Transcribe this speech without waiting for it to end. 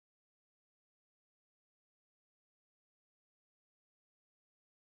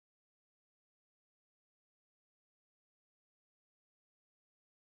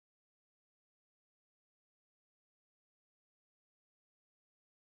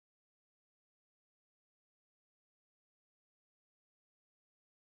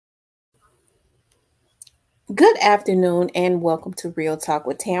Good afternoon and welcome to Real Talk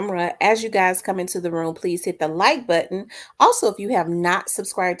with Tamara. As you guys come into the room, please hit the like button. Also, if you have not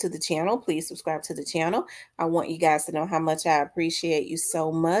subscribed to the channel, please subscribe to the channel. I want you guys to know how much I appreciate you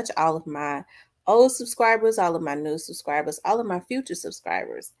so much. All of my old subscribers, all of my new subscribers, all of my future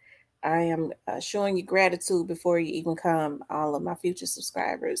subscribers. I am showing you gratitude before you even come, all of my future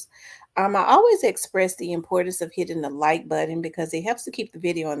subscribers. I always express the importance of hitting the like button because it helps to keep the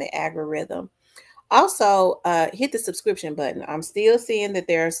video on the algorithm. Also, hit the subscription button. I'm still seeing that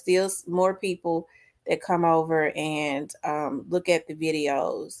there are still more people that come over and look at the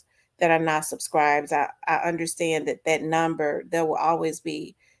videos that are not subscribed. I understand that that number, there will always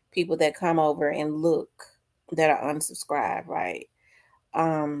be people that come over and look that are unsubscribed, right?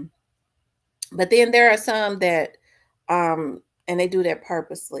 But then there are some that, and they do that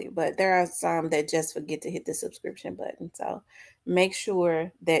purposely, but there are some that just forget to hit the subscription button. So make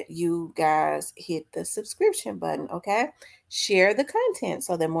sure that you guys hit the subscription button, okay? Share the content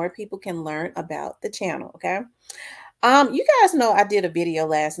so that more people can learn about the channel, okay? You guys know I did a video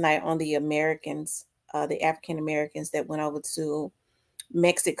last night on the Americans, the African Americans that went over to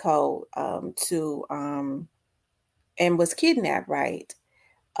Mexico and was kidnapped, right?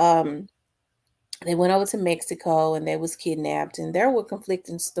 They went over to Mexico and they was kidnapped, and there were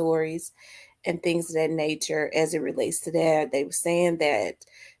conflicting stories and things of that nature as it relates to that. They were saying that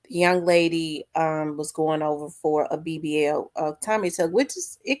the young lady was going over for a BBL tummy tuck, which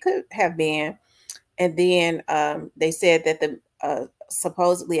is, it could have been. And then they said that the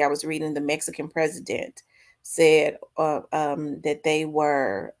supposedly, I was reading, the Mexican president said that they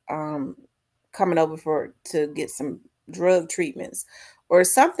were coming over to get some drug treatments or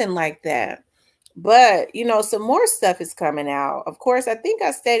something like that. But, you know, some more stuff is coming out. Of course, I think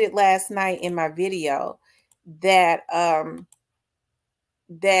I stated last night in my video that,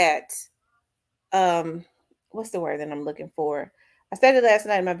 what's the word that I'm looking for? I stated last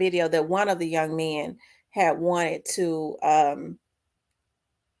night in my video that one of the young men had wanted to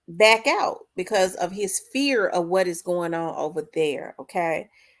back out because of his fear of what is going on over there, okay?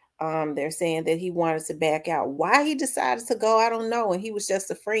 They're saying that he wanted to back out. Why he decided to go, I don't know. And he was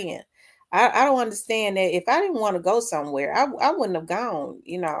just a friend. I don't understand that. If I didn't want to go somewhere, I wouldn't have gone,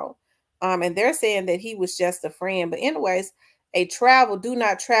 you know. And they're saying that he was just a friend. But anyways, a do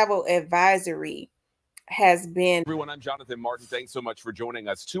not travel advisory has been. Everyone, I'm Jonathan Martin. Thanks so much for joining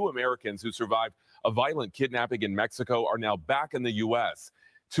us. 2 Americans who survived a violent kidnapping in Mexico are now back in the U.S.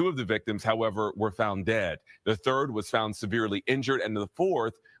 2 of the victims, however, were found dead. The third was found severely injured, and the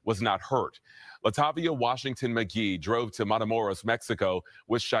fourth was not hurt. Latavia Washington McGee drove to Matamoros, Mexico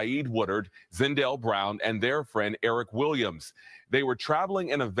with Shaid Woodard, Zindell Brown, and their friend Eric Williams. They were traveling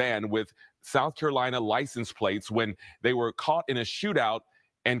in a van with South Carolina license plates when they were caught in a shootout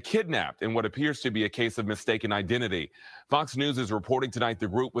and kidnapped in what appears to be a case of mistaken identity. Fox News is reporting tonight the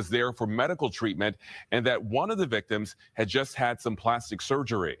group was there for medical treatment and that one of the victims had just had some plastic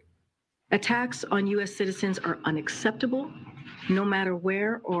surgery. Attacks on U.S. citizens are unacceptable, no matter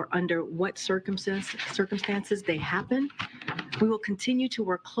where or under what circumstances they happen. We will continue to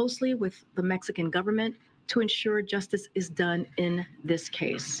work closely with the Mexican government to ensure justice is done in this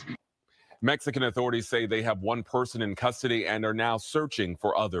case. Mexican authorities say they have 1 person in custody and are now searching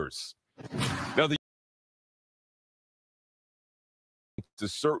for others. Now, to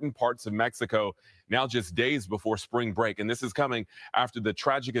certain parts of Mexico now just days before spring break, and this is coming after the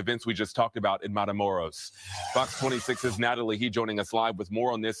tragic events we just talked about in Matamoros. Fox 26's Natalie He joining us live with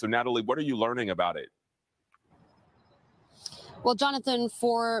more on this. So Natalie, what are you learning about it? Well, Jonathan,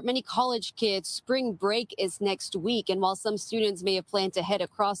 for many college kids, spring break is next week. And while some students may have planned to head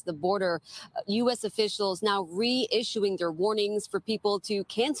across the border, U.S. officials now reissuing their warnings for people to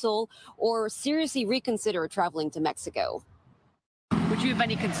cancel or seriously reconsider traveling to Mexico. Would you have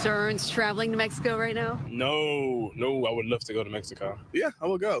any concerns traveling to Mexico right now? No, I would love to go to Mexico. Yeah, I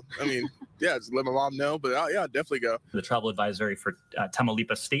will go. I mean, yeah, just let my mom know, but yeah, I'll definitely go. The travel advisory for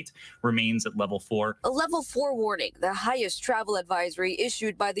Tamaulipas State remains at level 4. A level 4 warning, the highest travel advisory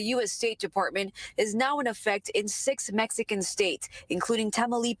issued by the U.S. State Department, is now in effect in 6 Mexican states, including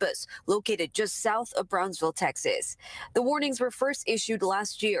Tamaulipas, located just south of Brownsville, Texas. The warnings were first issued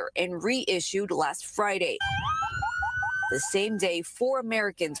last year and reissued last Friday. The same day, 4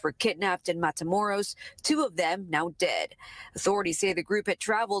 Americans were kidnapped in Matamoros, 2 of them now dead. Authorities say the group had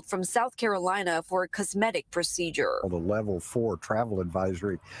traveled from South Carolina for a cosmetic procedure. The level 4 travel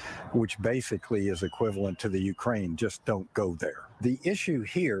advisory, which basically is equivalent to the Ukraine, just don't go there. The issue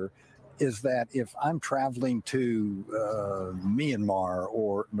here is that if I'm traveling to Myanmar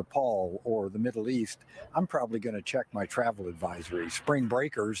or Nepal or the Middle East, I'm probably going to check my travel advisory. Spring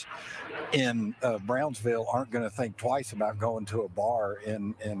breakers in Brownsville aren't going to think twice about going to a bar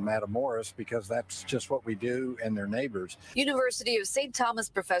in Matamoros, because that's just what we do, and their neighbors. University of St. Thomas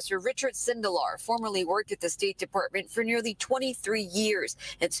professor Richard Sindelar formerly worked at the State Department for nearly 23 years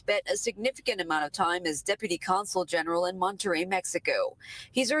and spent a significant amount of time as Deputy Consul General in Monterrey, Mexico.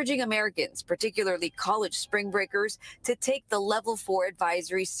 He's urging Americans, particularly college spring breakers, to take the Level 4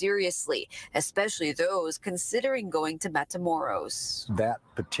 advisory seriously, especially those considering going to Matamoros. That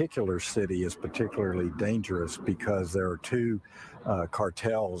particular city is particularly dangerous because there are two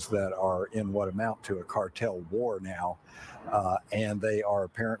cartels that are in what amount to a cartel war now, and they are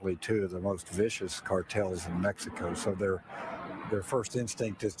apparently two of the most vicious cartels in Mexico. So their first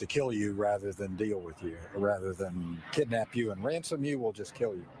instinct is to kill you rather than deal with you, rather than kidnap you and ransom you. We'll just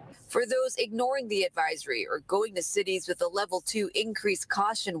kill you. For those ignoring the advisory or going to cities with a level 2 increased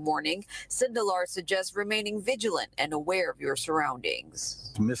caution warning, Sindelar suggests remaining vigilant and aware of your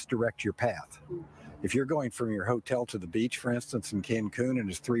surroundings. Misdirect your path. If you're going from your hotel to the beach, for instance, in Cancun, and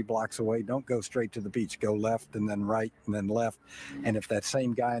it's 3 blocks away, don't go straight to the beach. Go left and then right and then left. And if that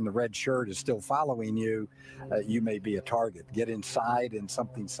same guy in the red shirt is still following you, you may be a target. Get inside in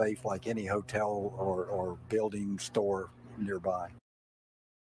something safe like any hotel or building, store nearby.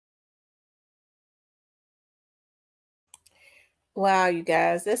 Wow, you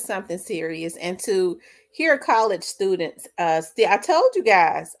guys, that's something serious. And to hear college students, I told you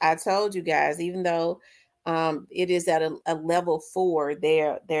guys, even though it is at a level 4,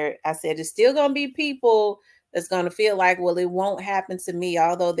 I said it's still going to be people that's going to feel like, well, it won't happen to me,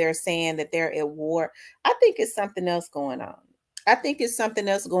 although they're saying that they're at war. I think it's something else going on.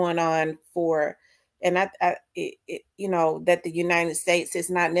 And you know, that the United States is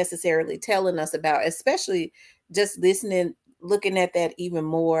not necessarily telling us about, especially just looking at that even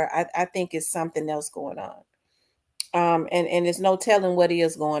more. I think it's something else going on. And there's no telling what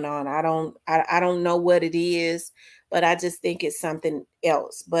is going on. I don't know what it is, but I just think it's something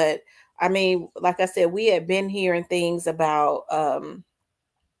else. But I mean, like I said, we had been hearing things about,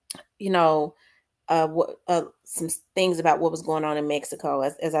 you know, some things about what was going on in Mexico.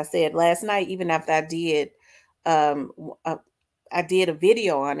 As I said last night, even after I did a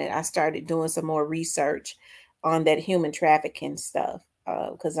video on it, I started doing some more research on that human trafficking stuff,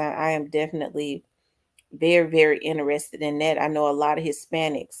 because I am definitely very, very interested in that. I know a lot of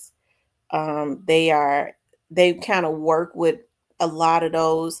Hispanics, they kind of work with a lot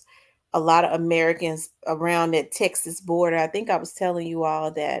of Americans around that Texas border. I think I was telling you all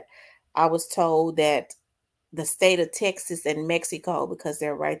that I was told that the state of Texas and Mexico, because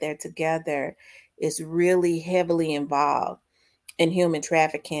they're right there together, is really heavily involved in human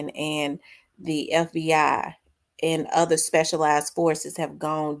trafficking, and the FBI and other specialized forces have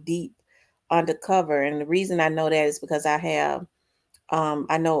gone deep undercover. And the reason I know that is because I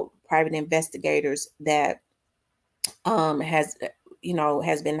know private investigators that has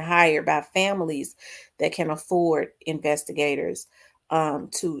been hired by families that can afford investigators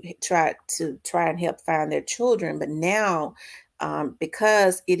to try and help find their children. But now,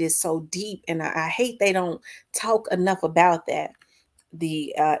 because it is so deep, and I hate they don't talk enough about that,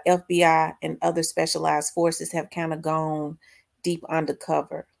 the FBI and other specialized forces have kind of gone deep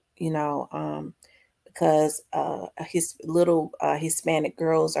undercover, because his little Hispanic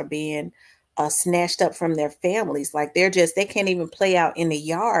girls are being snatched up from their families. Like they can't even play out in the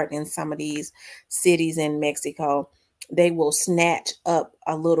yard in some of these cities in Mexico. They will snatch up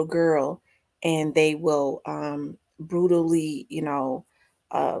a little girl and they will brutally,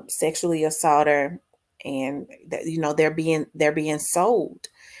 sexually assault her, and they're being sold.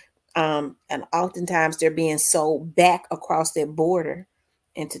 And oftentimes they're being sold back across their border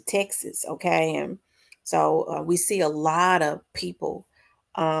into Texas. Okay. And so we see a lot of people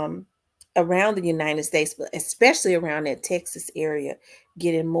around the United States, but especially around that Texas area,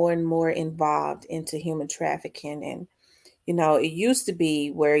 getting more and more involved into human trafficking. And, it used to be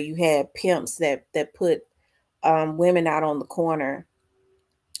where you had pimps that put women out on the corner,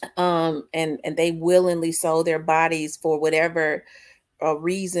 and they willingly sold their bodies for whatever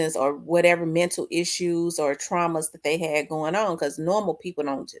reasons or whatever mental issues or traumas that they had going on, because normal people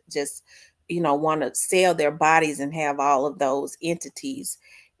don't just want to sell their bodies and have all of those entities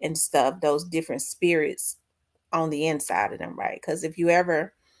and stuff, those different spirits on the inside of them, right? Because if you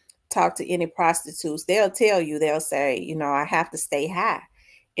ever talk to any prostitutes, they'll say, I have to stay high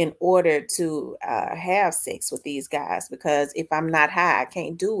in order to have sex with these guys, because if I'm not high, I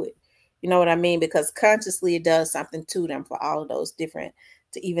can't do it. You know what I mean? Because consciously it does something to them for all of those different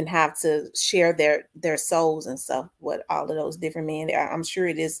to even have to share their souls and stuff with all of those different men. I'm sure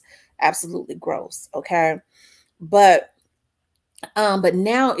it is absolutely gross. Okay. But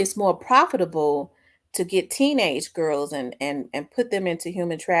now it's more profitable to get teenage girls and put them into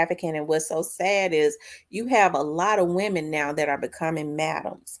human trafficking. And what's so sad is you have a lot of women now that are becoming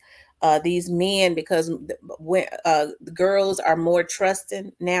madams. These men, because the girls are more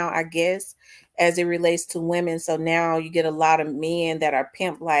trusting now, I guess, as it relates to women. So now you get a lot of men that are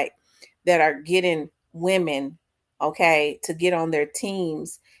pimp like, that are getting women, okay, to get on their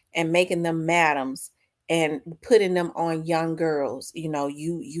teams and making them madams and putting them on young girls. You know,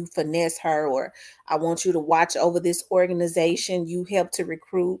 you finesse her, or I want you to watch over this organization you help to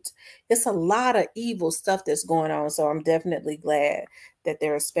recruit. It's a lot of evil stuff that's going on. So I'm definitely glad that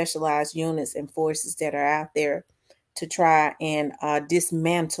there are specialized units and forces that are out there to try and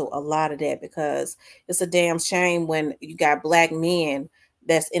dismantle a lot of that, because it's a damn shame when you got Black men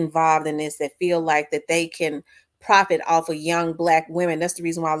that's involved in this that feel like that they can profit off of young Black women. That's the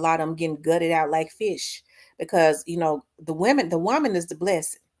reason why a lot of them getting gutted out like fish, because, you know, the woman is the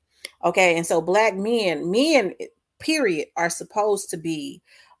blessing. Okay. And so Black men period, are supposed to be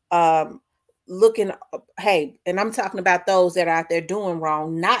looking, hey, and I'm talking about those that are out there doing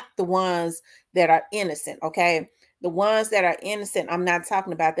wrong, not the ones that are innocent. Okay. The ones that are innocent, I'm not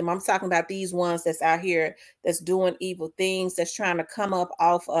talking about them. I'm talking about these ones that's out here that's doing evil things, that's trying to come up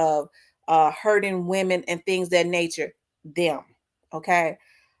off of hurting women and things of that nature. Them. Okay.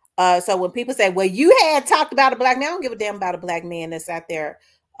 So when people say, well, you had talked about a Black man, I don't give a damn about a Black man that's out there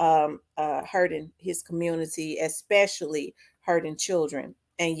hurting his community, especially hurting children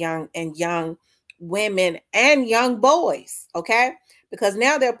and young women and young boys. Okay. Because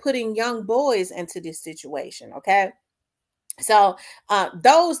now they're putting young boys into this situation. Okay. So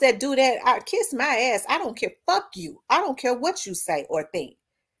those that do that, I kiss my ass. I don't care. Fuck you. I don't care what you say or think.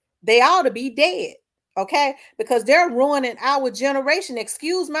 They ought to be dead. Okay. Because they're ruining our generation.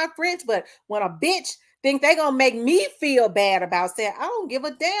 Excuse my French, but when a bitch think they gonna make me feel bad about saying, I don't give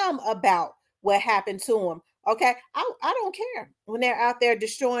a damn about what happened to them. Okay. I don't care when they're out there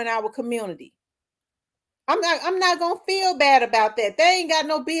destroying our community. I'm not gonna feel bad about that. They ain't got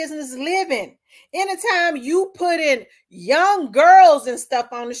no business living. Anytime you put in young girls and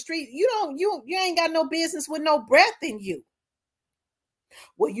stuff on the street, you ain't got no business with no breath in you.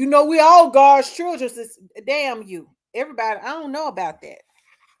 Well, you know, we all God's children. Damn you. Everybody, I don't know about that.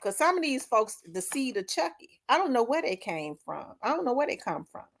 Because some of these folks, the seed of Chucky, I don't know where they came from. I don't know where they come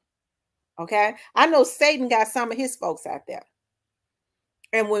from. Okay. I know Satan got some of his folks out there.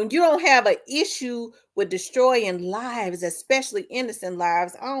 And when you don't have an issue with destroying lives, especially innocent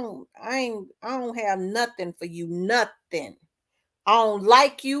lives, I don't have nothing for you. Nothing. I don't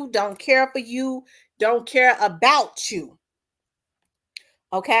like you, don't care for you, don't care about you.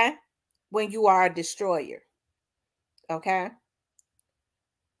 Okay? When you are a destroyer. Okay?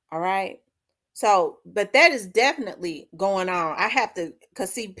 All right. So, but that is definitely going on. I have to,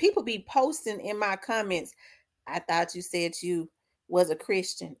 because see, people be posting in my comments, I thought you said you was a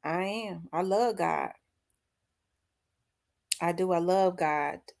Christian. I am. I love God. I do. I love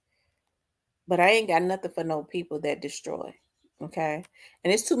God. But I ain't got nothing for no people that destroy. Okay.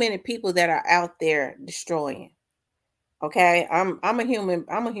 And it's too many people that are out there destroying. Okay. I'm a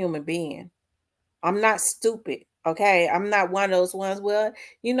human being. I'm not stupid. Okay. I'm not one of those ones, well,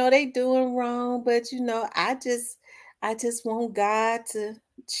 you know, they doing wrong, but you know, I just want God to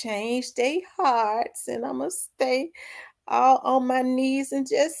change their hearts, and I'm gonna stay all on my knees and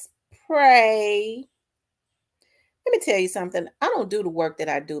just pray. Let me tell you something. I don't do the work that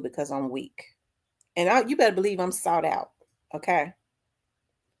I do because I'm weak. And you better believe I'm sought out. Okay.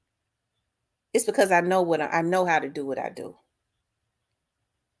 It's because I know I know how to do what I do.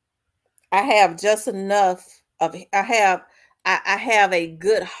 I have just enough of, I have a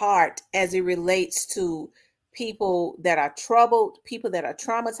good heart as it relates to people that are troubled, people that are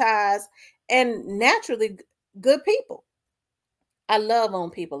traumatized, and naturally good people. I love on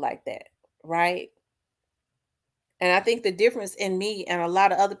people like that, right? And I think the difference in me and a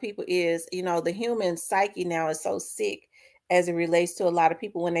lot of other people is, you know, the human psyche now is so sick as it relates to a lot of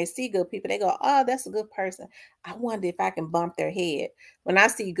people. When they see good people, they go, oh, that's a good person. I wonder if I can bump their head. When I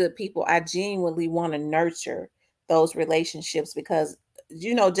see good people, I genuinely want to nurture those relationships, because,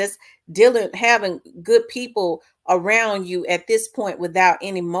 you know, just having good people around you at this point without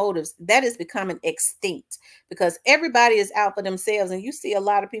any motives, that is becoming extinct, because everybody is out for themselves. And you see a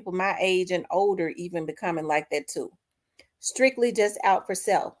lot of people my age and older even becoming like that too. Strictly just out for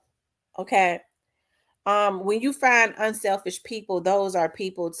self. Okay. When you find unselfish people, those are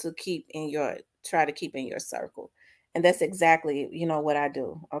people to try to keep in your circle. And that's exactly, you know, what I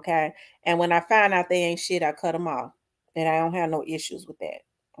do. Okay. And when I find out they ain't shit, I cut them off. And I don't have no issues with that.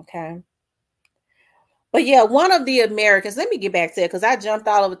 Okay. But yeah, one of the Americans, let me get back to it because I jumped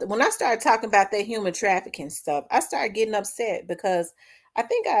all over. When I started talking about that human trafficking stuff, I started getting upset because I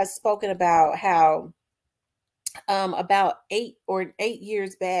think I had spoken about how about 8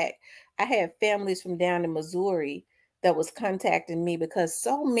 years back, I had families from down in Missouri that was contacting me because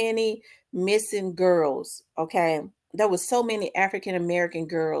so many missing girls, okay? There was so many African American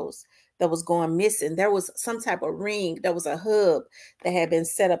girls that was going missing. There was some type of ring, there was a hub that had been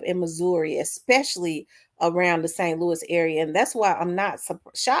set up in Missouri, especially around the St. Louis area. And that's why I'm not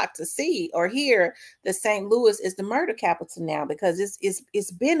shocked to see or hear that St. Louis is the murder capital now, because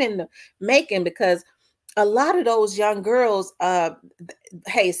it's been in the making, because a lot of those young girls,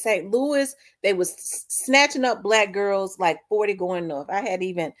 hey, St. Louis, they was snatching up black girls like 40 going north. I had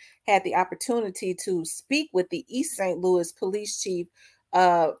even had the opportunity to speak with the East St. Louis police chief.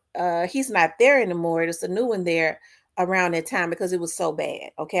 He's not there anymore. There's a new one there around that time because it was so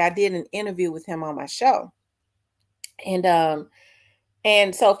bad. Okay, I did an interview with him on my show. And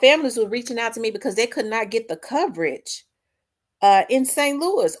so families were reaching out to me because they could not get the coverage in St.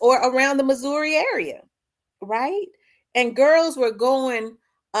 Louis or around the Missouri area. Right? And girls were going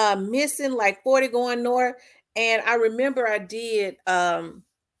missing, like 40 going north. And I remember I did a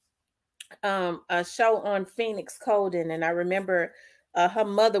show on Phoenix coding, and I remember her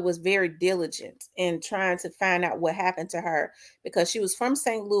mother was very diligent in trying to find out what happened to her, because she was from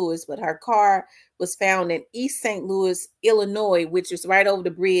St. Louis, but her car was found in East St. Louis, Illinois, which is right over the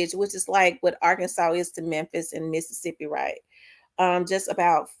bridge, which is like what Arkansas is to Memphis and Mississippi, right? Just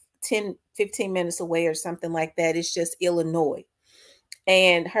about 10-15 minutes away or something like that. It's just Illinois.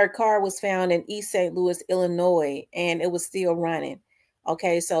 And her car was found in East St. Louis, Illinois, and it was still running.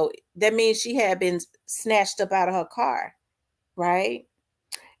 Okay, so that means she had been snatched up out of her car, right?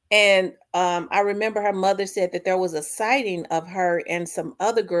 And I remember her mother said that there was a sighting of her and some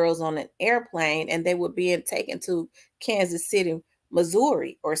other girls on an airplane, and they were being taken to Kansas City,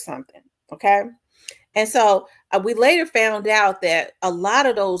 Missouri or something. Okay. And so we later found out that a lot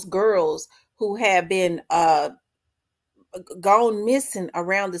of those girls who had been gone missing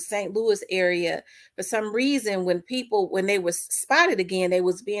around the St. Louis area, for some reason, when they were spotted again, they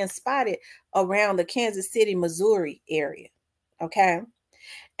was being spotted around the Kansas City, Missouri area. Okay.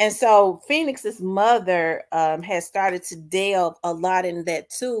 And so Phoenix's mother has started to delve a lot in that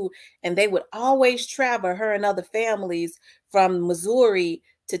too. And they would always travel, her and other families, from Missouri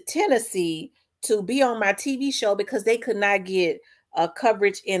to Tennessee to be on my TV show, because they could not get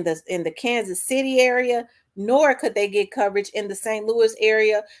coverage in the Kansas City area, nor could they get coverage in the St. Louis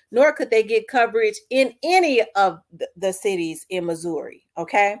area, nor could they get coverage in any of the cities in Missouri.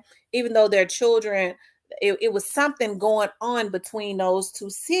 Okay. Even though their children, it was something going on between those two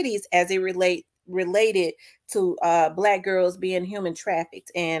cities as it related to Black girls being human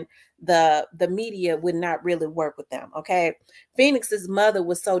trafficked, and the media would not really work with them. Okay. Phoenix's mother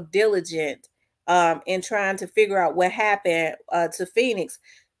was so diligent in trying to figure out what happened to Phoenix.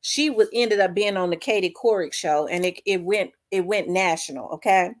 She ended up being on the Katie Couric show, and it went national.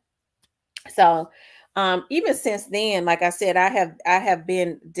 Okay. So even since then, like I said, I have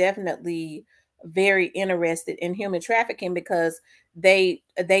been definitely very interested in human trafficking, because they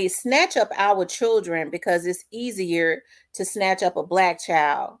snatch up our children because it's easier to snatch up a Black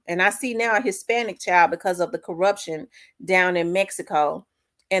child. And I see now a Hispanic child because of the corruption down in Mexico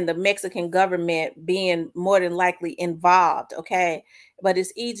and the Mexican government being more than likely involved. Okay. But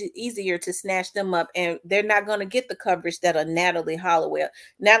it's easier to snatch them up, and they're not going to get the coverage that a Natalie Hollowell.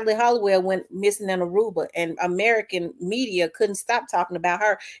 Natalie Hollowell went missing in Aruba, and American media couldn't stop talking about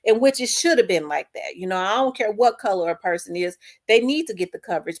her, in which it should have been like that. You know, I don't care what color a person is, they need to get the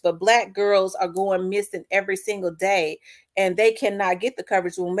coverage. But Black girls are going missing every single day, and they cannot get the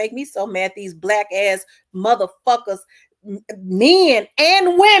coverage. It will make me so mad. These Black ass motherfuckers, men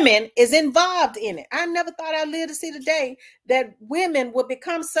and women, is involved in it. I never thought I'd live to see the day that women would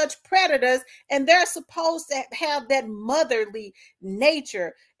become such predators, and they're supposed to have that motherly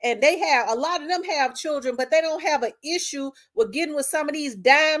nature. And they have, a lot of them have children, but they don't have an issue with getting with some of these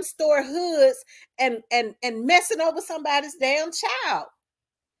dime store hoods and messing over somebody's damn child.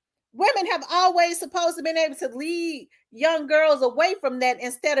 Women have always supposed to been able to lead young girls away from that,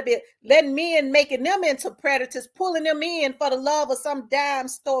 instead of it letting men making them into predators, pulling them in for the love of some dime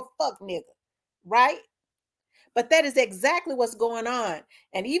store fuck nigga, right? But that is exactly what's going on.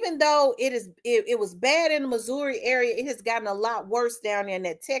 And even though it was bad in the Missouri area, it has gotten a lot worse down there in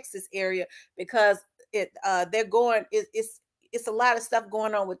that Texas area, because it's a lot of stuff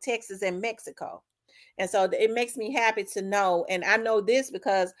going on with Texas and Mexico. And so it makes me happy to know. And I know this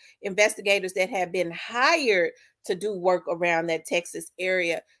because investigators that have been hired to do work around that Texas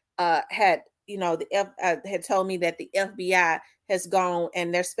area had, you know, had told me that the FBI has gone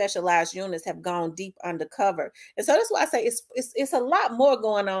and their specialized units have gone deep undercover. And so that's why I say it's a lot more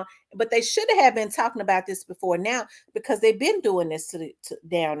going on, but they should have been talking about this before now, because they've been doing this to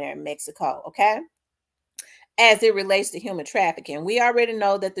down there in Mexico, okay? As it relates to human trafficking. We already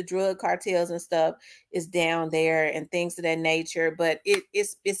know that the drug cartels and stuff is down there and things of that nature, but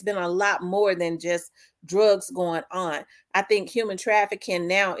it's been a lot more than just drugs going on. I think human trafficking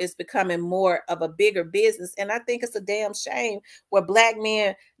now is becoming more of a bigger business, and I think it's a damn shame where Black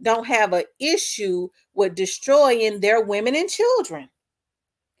men don't have an issue with destroying their women and children.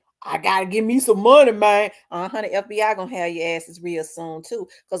 I gotta give me some money, man. The FBI gonna have your asses real soon too,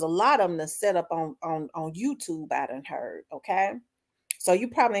 because a lot of them are set up on YouTube. I done heard. Okay, so you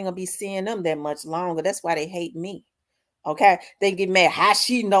probably ain't gonna be seeing them that much longer. That's why they hate me. Okay, they get mad. How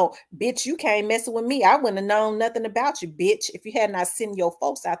she know, bitch? You can't messing with me. I wouldn't have known nothing about you, bitch, if you had not sent your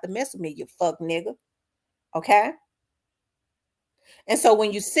folks out to mess with me. You fuck nigga. Okay. And so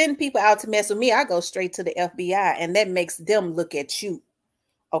when you send people out to mess with me, I go straight to the FBI, and that makes them look at you.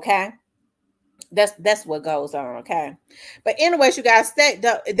 Okay. That's what goes on. Okay, but anyways, you guys,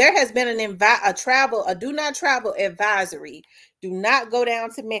 there has been a do not travel advisory. Do not go down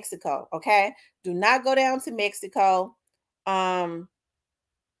to Mexico. Okay, do not go down to Mexico.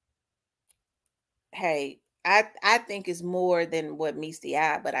 Hey, I think it's more than what meets the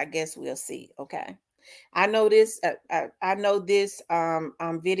eye, but I guess we'll see. Okay, I know this. I know this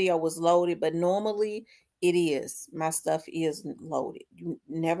video was loaded, but normally it is. My stuff is loaded. You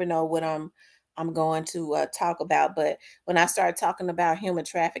never know what I'm going to talk about, but when I start talking about human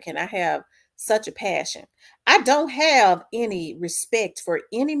trafficking, I have such a passion. I don't have any respect for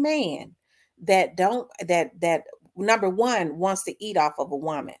any man that number one wants to eat off of a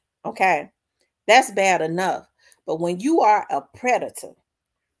woman. Okay, that's bad enough. But when you are a predator,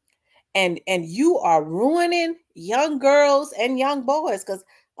 and you are ruining young girls and young boys, because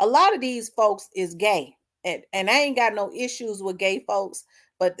a lot of these folks is gay, and I ain't got no issues with gay folks,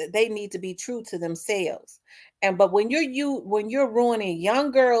 but they need to be true to themselves. But when you're ruining young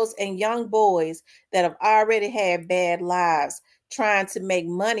girls and young boys that have already had bad lives, trying to make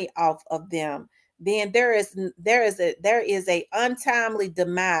money off of them, then there is a untimely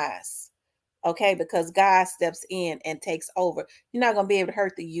demise. Okay, because God steps in and takes over. You're not going to be able to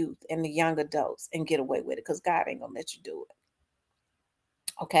hurt the youth and the young adults and get away with it, because God ain't going to let you do it.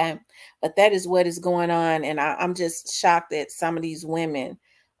 Okay, but that is what is going on. And I'm just shocked at some of these women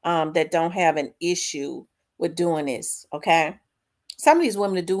that don't have an issue with doing this. Okay, some of these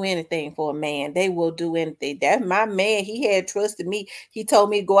women will do anything for a man. They will do anything. That's my man. He had trusted me. He told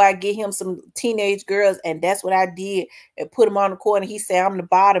me to go out and get him some teenage girls, and that's what I did, and put him on the corner. He said, I'm the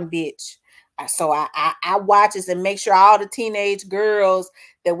bottom bitch. So I watch this and make sure all the teenage girls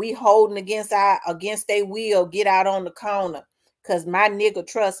that we holding against their will get out on the corner, because my nigga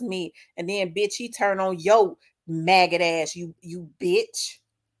trusts me. And then, bitch, he turn on your maggot ass, you bitch.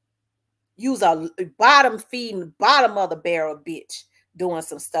 You's a bottom feeding, bottom of the barrel bitch, doing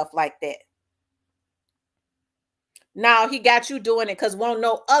some stuff like that. Now he got you doing it because won't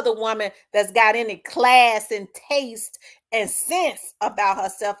no other woman that's got any class and taste and sense about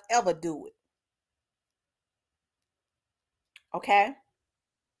herself ever do it. Okay,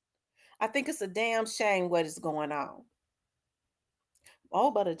 I think it's a damn shame what is going on.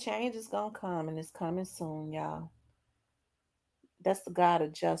 Oh, but a change is gonna come, and it's coming soon, y'all. That's the God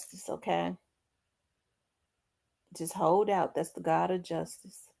of justice. Okay, just hold out. That's the God of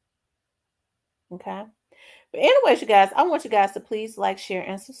justice. Okay, but anyways, you guys, I want you guys to please like, share,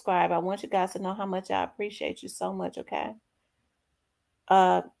 and subscribe. I want you guys to know how much I appreciate you so much. Okay,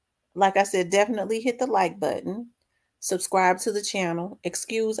 like I said, definitely hit the like button. Subscribe to the channel.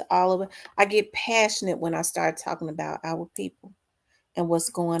 Excuse all of it. I get passionate when I start talking about our people and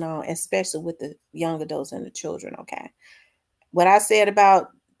what's going on, especially with the young adults and the children. Okay. What I said about,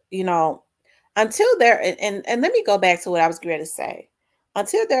 until there, and let me go back to what I was going to say.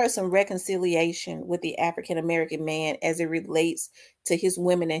 Until there is some reconciliation with the African-American man as it relates to his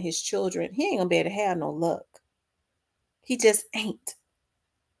women and his children, he ain't gonna be able to have no luck. He just ain't.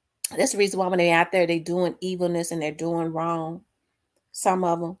 That's the reason why when they're out there, they doing evilness and they're doing wrong. Some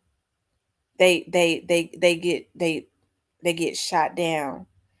of them, they get shot down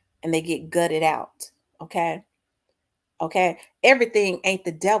and they get gutted out. Okay. Okay. Everything ain't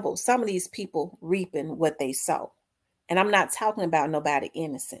the devil. Some of these people reaping what they sow. And I'm not talking about nobody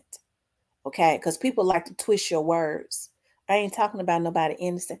innocent. Okay. Because people like to twist your words. I ain't talking about nobody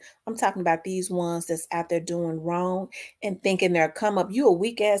innocent. I'm talking about these ones that's out there doing wrong and thinking they're come up. You a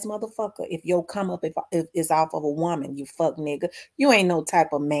weak ass motherfucker if your come up if it's off of a woman, you fuck nigga. You ain't no type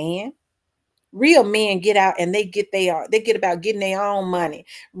of man. Real men get out and they get about getting their own money.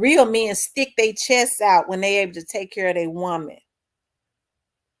 Real men stick their chests out when they able to take care of their woman.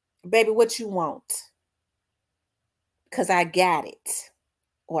 Baby, what you want? Because I got it.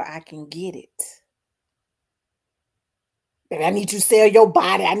 Or I can get it. Baby, I need you to sell your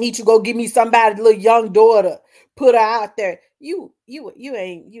body. I need you to go give me somebody, little young daughter. Put her out there. You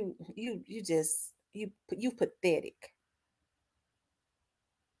pathetic.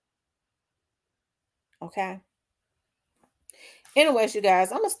 Okay. Anyways, you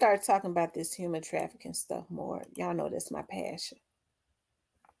guys, I'm going to start talking about this human trafficking stuff more. Y'all know that's my passion.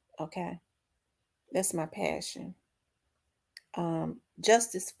 Okay. That's my passion.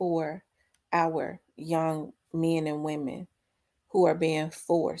 Justice for our young men and women who are being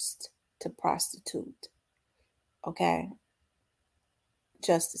forced to prostitute. Okay.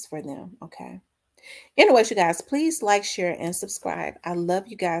 Justice for them. Okay. Anyways, you guys, please like, share, and subscribe. I love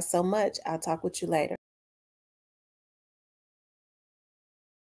you guys so much. I'll talk with you later.